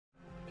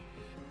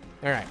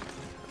All right.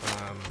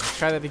 Let's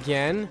try that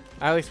again.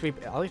 At least we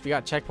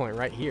got a checkpoint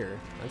right here.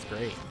 That's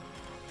great.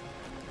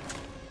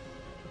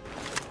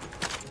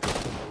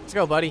 Let's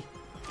go, buddy.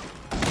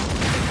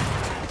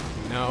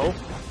 No.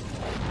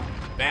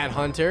 Bad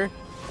hunter.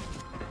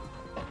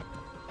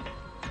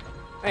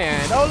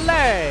 And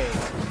Olay!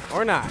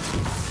 Or not.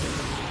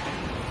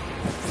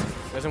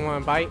 Doesn't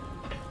want to bite.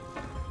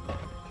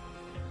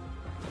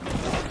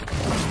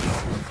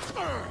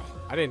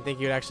 I didn't think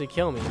you'd actually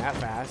kill me that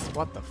fast.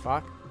 What the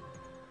fuck?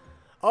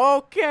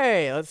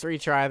 Okay, let's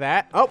retry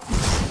that. Oh!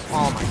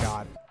 Oh my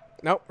god.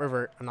 Nope,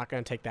 revert. I'm not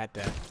gonna take that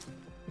death.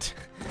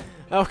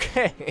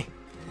 Okay.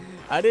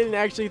 I didn't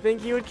actually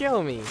think you would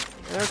kill me.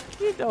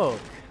 Okie doke.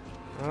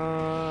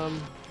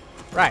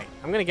 Right.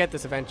 I'm gonna get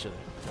this eventually.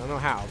 I don't know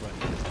how, but...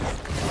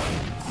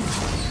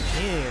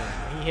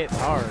 Damn, he hits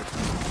hard.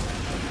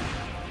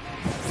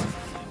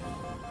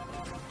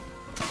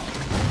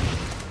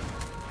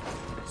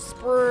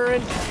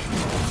 Sprint!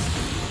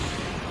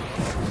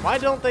 Why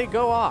don't they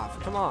go off?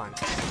 Come on.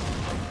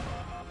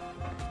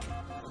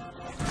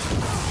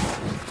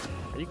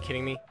 Are you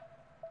kidding me?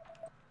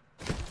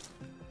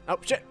 Oh,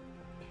 shit!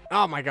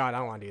 Oh my god, I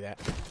don't want to do that.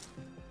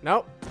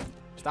 Nope.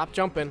 Stop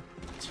jumping.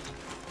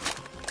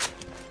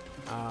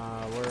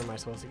 Where am I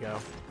supposed to go?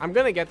 I'm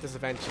gonna get this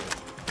eventually.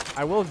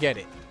 I will get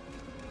it.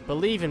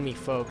 Believe in me,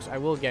 folks. I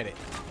will get it.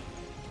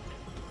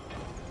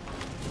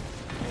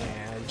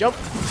 And jump.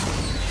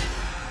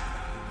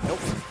 Nope.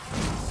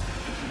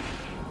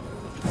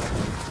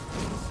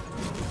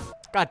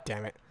 God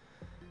damn it.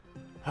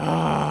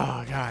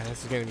 Oh god,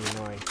 this is gonna be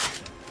annoying.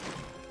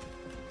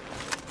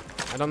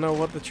 I don't know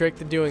what the trick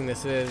to doing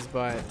this is,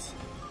 but...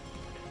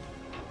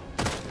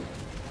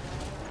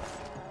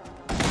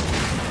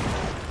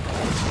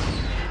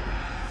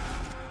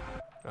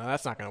 Oh,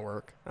 that's not gonna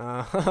work.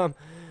 Well,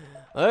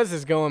 this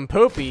is going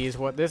poopy is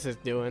what this is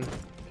doing.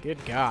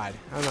 Good god.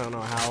 I don't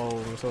know how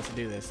I'm supposed to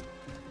do this.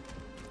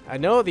 I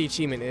know the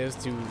achievement is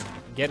to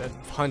get a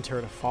hunter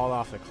to fall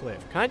off the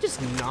cliff. Can I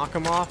just knock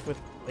him off with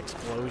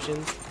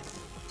explosions?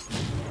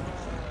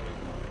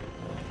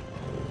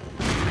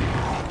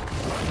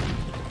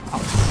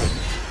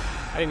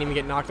 I didn't even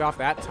get knocked off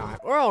that time.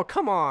 Oh,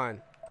 come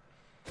on.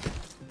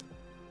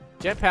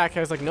 Jetpack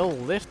has like no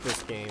lift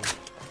this game.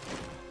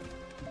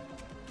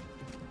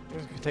 I'm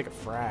just gonna take a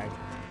frag.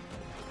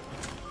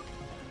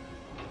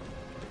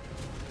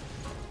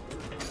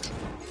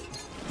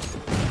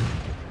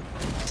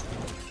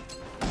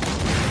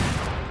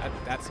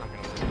 That's not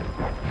gonna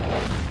work.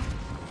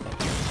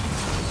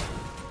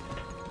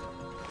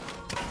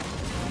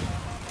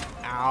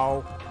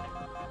 Ow.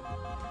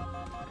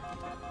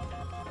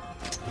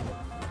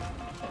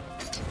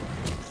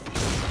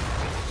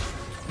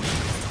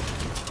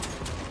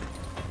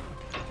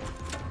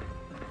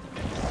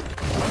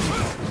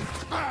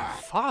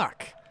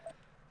 Fuck.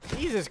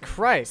 Jesus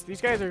Christ.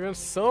 These guys are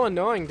just so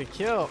annoying to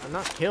kill.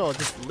 Not kill,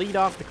 just lead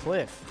off the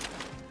cliff.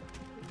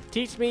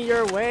 Teach me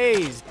your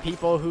ways,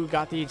 people who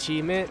got the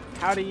achievement.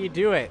 How do you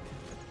do it?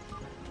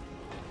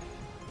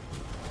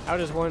 How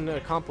does one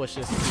accomplish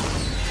this?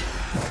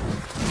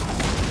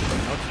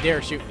 Don't you dare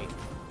shoot me.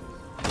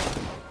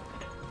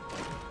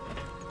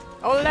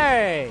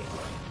 Olay!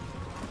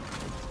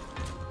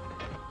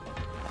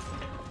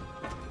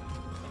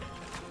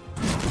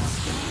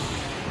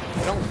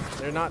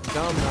 They're not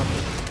dumb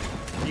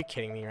enough. Are you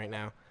kidding me right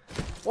now?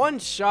 One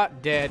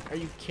shot dead. Are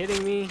you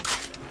kidding me?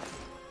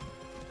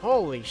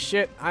 Holy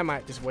shit. I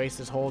might just waste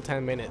this whole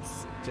 10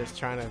 minutes just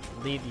trying to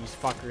lead these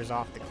fuckers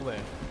off the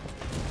cliff.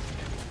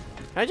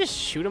 Can I just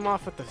shoot them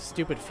off with the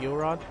stupid fuel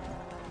rod?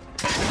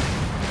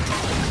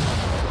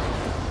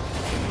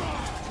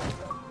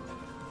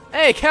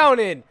 Hey, it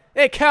counted!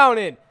 It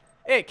counted!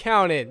 It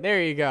counted!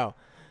 There you go.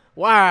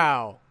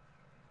 Wow.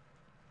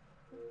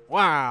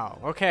 Wow.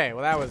 Okay,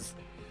 well that was...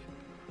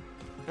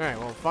 Alright,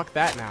 well fuck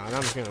that now, and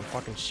I'm just gonna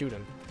fucking shoot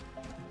him.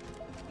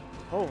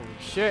 Holy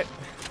shit.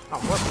 Oh,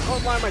 what? Oh,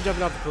 why am I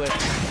jumping off the cliff?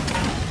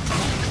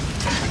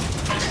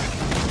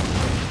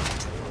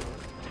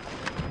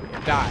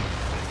 Yeah, die.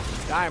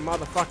 Die,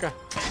 motherfucker.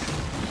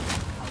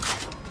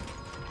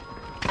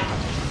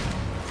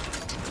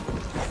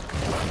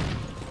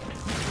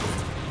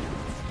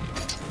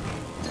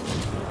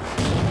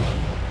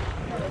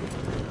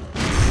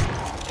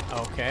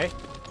 Okay.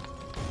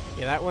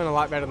 Yeah, that went a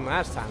lot better than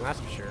last time, that's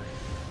for sure.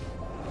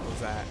 What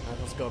was that?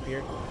 Let's go up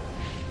here.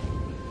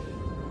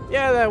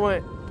 Yeah, that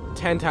went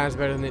 10 times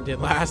better than it did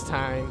last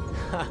time.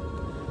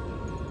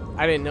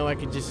 I didn't know I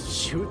could just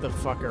shoot the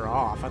fucker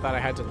off. I thought I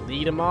had to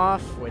lead him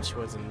off, which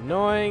was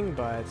annoying,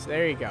 but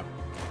there you go.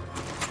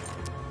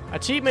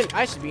 Achievement.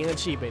 I should be an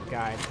achievement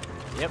guide.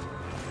 Yep.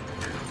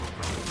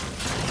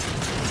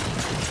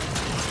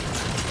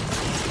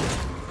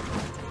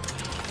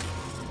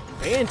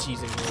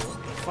 Banshees in here.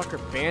 What the fuck are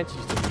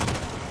banshees doing?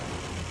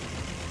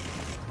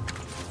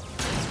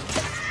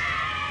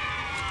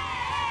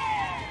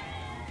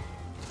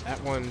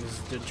 That one's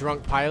the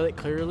drunk pilot,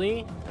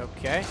 clearly.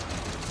 Okay.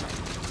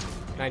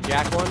 Can I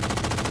jack one?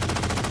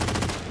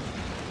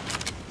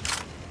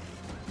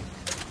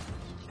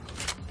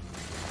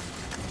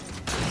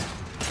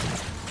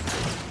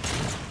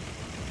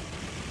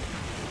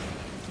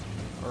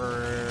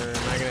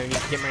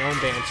 get my own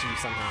banshee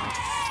somehow.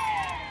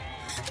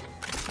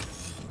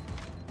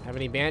 Have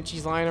any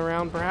banshees lying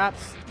around,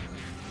 perhaps?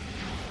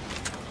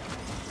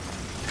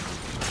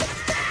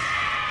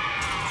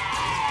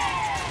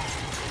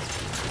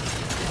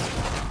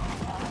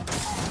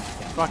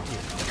 Yeah, fuck you.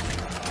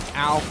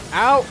 Ow.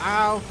 Ow.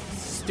 Ow.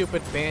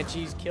 Stupid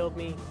banshees killed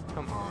me.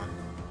 Come on.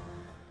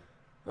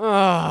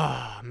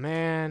 Oh,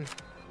 man.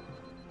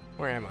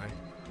 Where am I?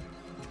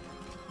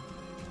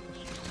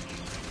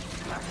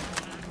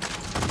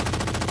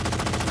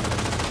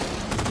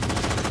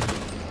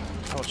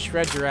 I'll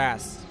shred your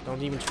ass.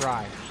 Don't even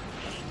try.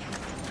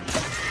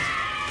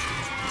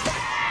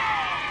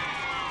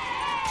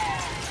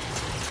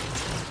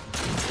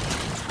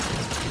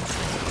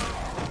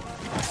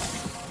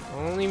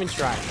 Don't even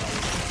try.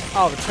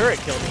 Oh, the turret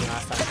killed me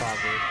last time,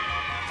 probably.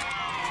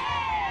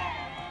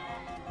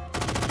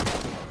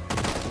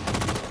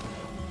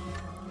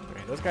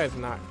 Alright, those guys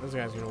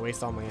are gonna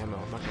waste all my ammo.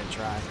 I'm not gonna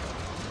try.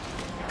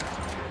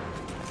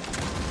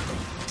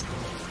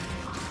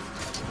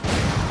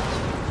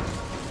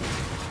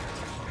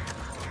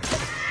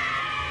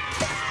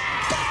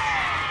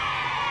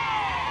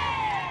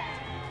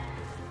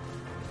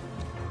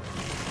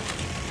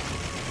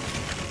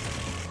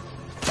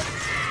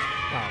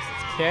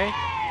 Okay.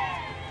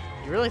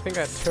 You really think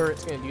that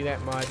turret's gonna do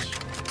that much?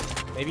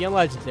 Maybe on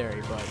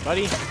legendary, but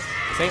buddy,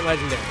 this ain't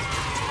legendary.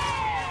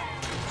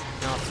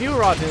 Now, fuel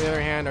rods, on the other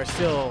hand, are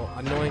still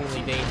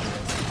annoyingly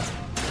dangerous.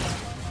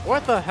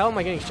 What the hell am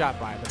I getting shot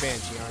by? The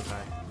Banshee, aren't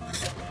I?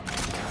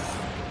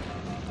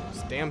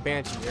 This damn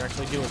Banshee, you're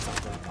actually doing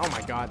something. Oh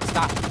my god,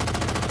 stop!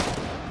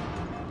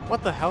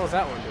 What the hell is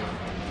that one doing?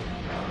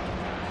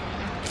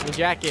 Can you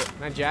jack it?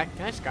 Can I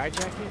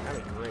skyjack it?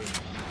 That'd be great.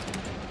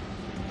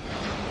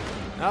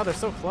 Oh, they're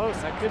so close.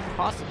 I could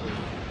possibly.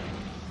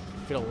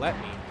 If it'll let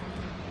me.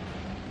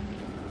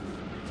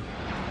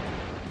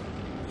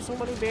 There's so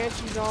many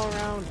banshees all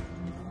around.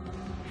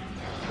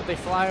 But they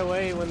fly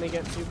away when they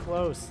get too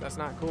close. That's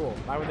not cool.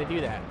 Why would they do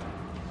that?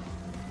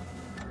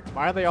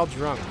 Why are they all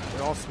drunk?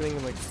 They're all spinning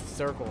in like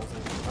circles.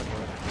 And, okay,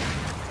 whatever.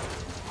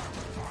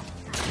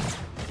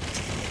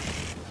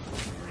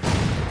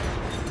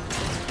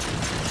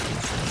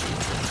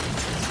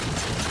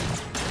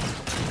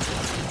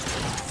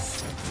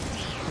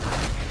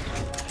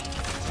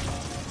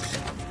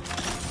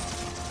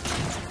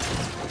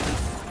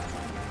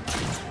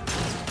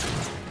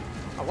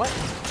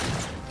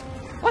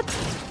 What?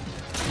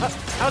 What?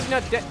 How's he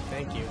not dead?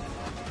 Thank you.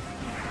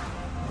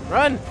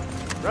 Run!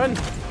 Run!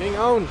 Being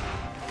owned!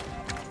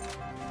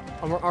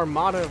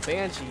 Armada of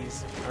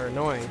banshees are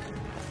annoying.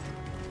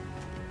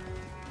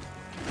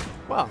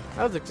 Well,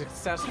 that was a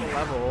successful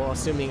level,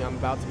 assuming I'm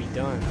about to be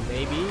done.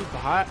 Maybe,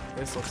 but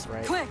this looks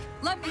right. Quick,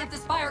 let me get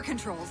this fire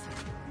controls.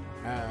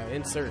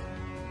 Insert.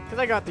 Because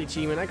I got the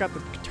achievement, I got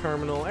the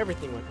terminal,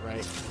 everything went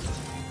right.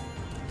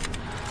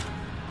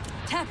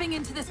 Tapping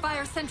into this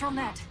fire's central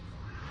net.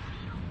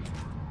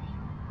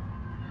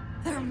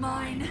 They're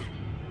mine.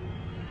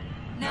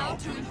 Now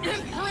to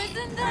imprison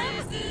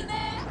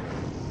them.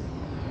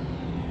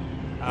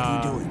 What are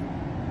you doing?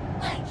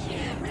 I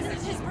can't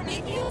resist his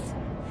Prometheus.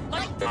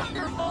 Like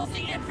thunder falls,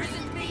 he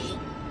imprisoned me.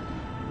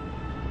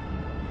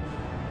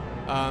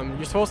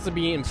 You're supposed to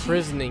be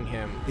imprisoning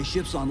him. His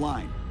ship's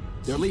online.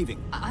 They're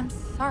leaving. I'm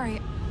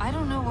sorry. I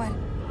don't know what.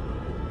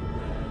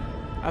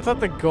 I thought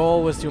the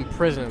goal was to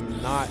imprison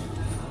him, not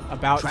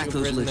about Track to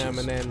those imprison liches. them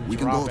and then we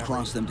can drop go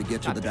across them to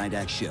get to the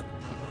Didact ship.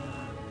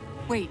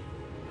 Wait,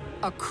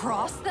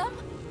 across them?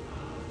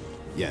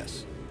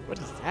 Yes. What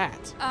is that?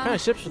 What kind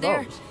of ships are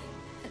those?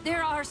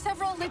 There are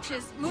several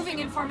liches moving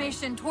in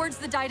formation towards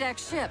the Didact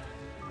ship.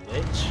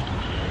 Lich?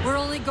 We're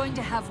only going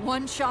to have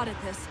one shot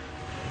at this.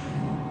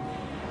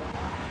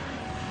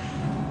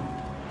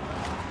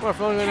 Well, if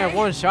we're only going to have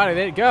one shot at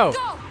it, go!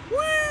 Go!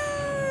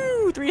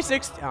 Woo!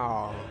 360.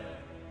 Oh.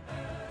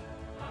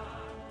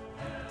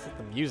 It's like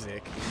the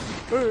music.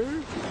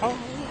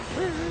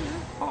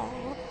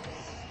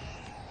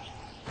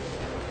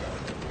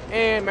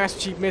 And Master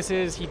Chief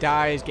misses. He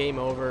dies. Game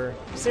over.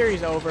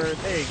 Series over.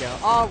 There you go.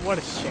 Oh, what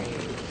a shame.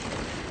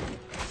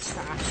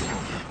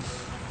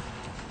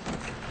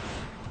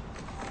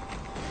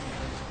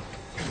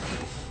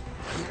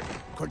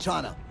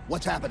 Cortana,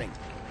 what's happening?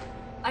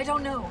 I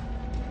don't know.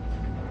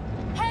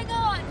 Hang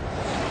on!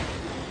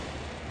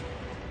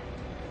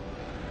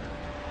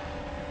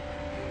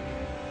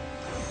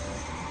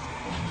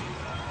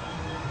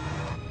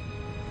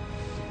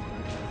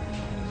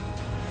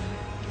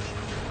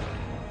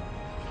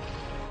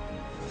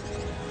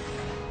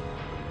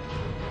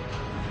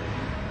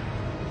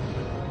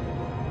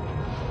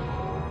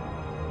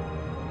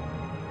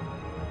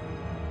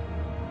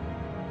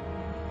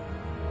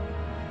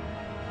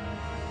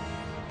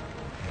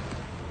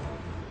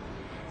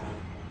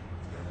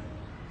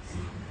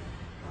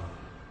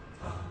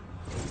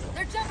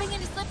 Jumping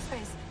into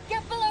Slipspace.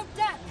 Get below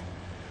deck.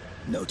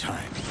 No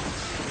time.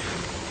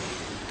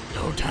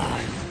 No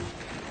time.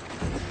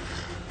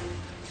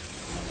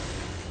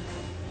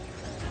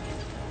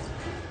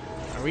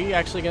 Are we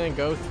actually gonna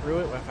go through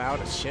it without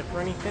a ship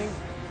or anything?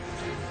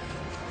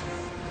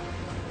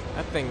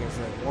 That thing is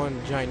like one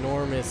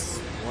ginormous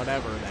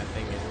whatever that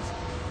thing is.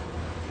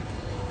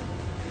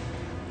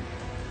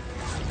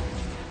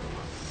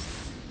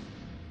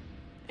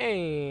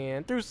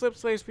 And through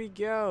Slipspace we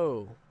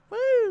go.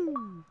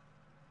 Woo!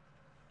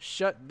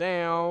 Shut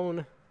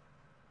down.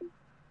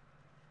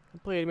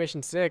 Completed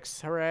mission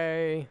 6.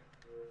 Hooray.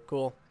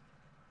 Cool.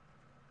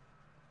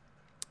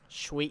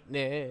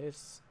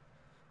 Sweetness.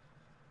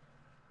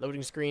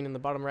 Loading screen in the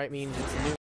bottom right means it's new.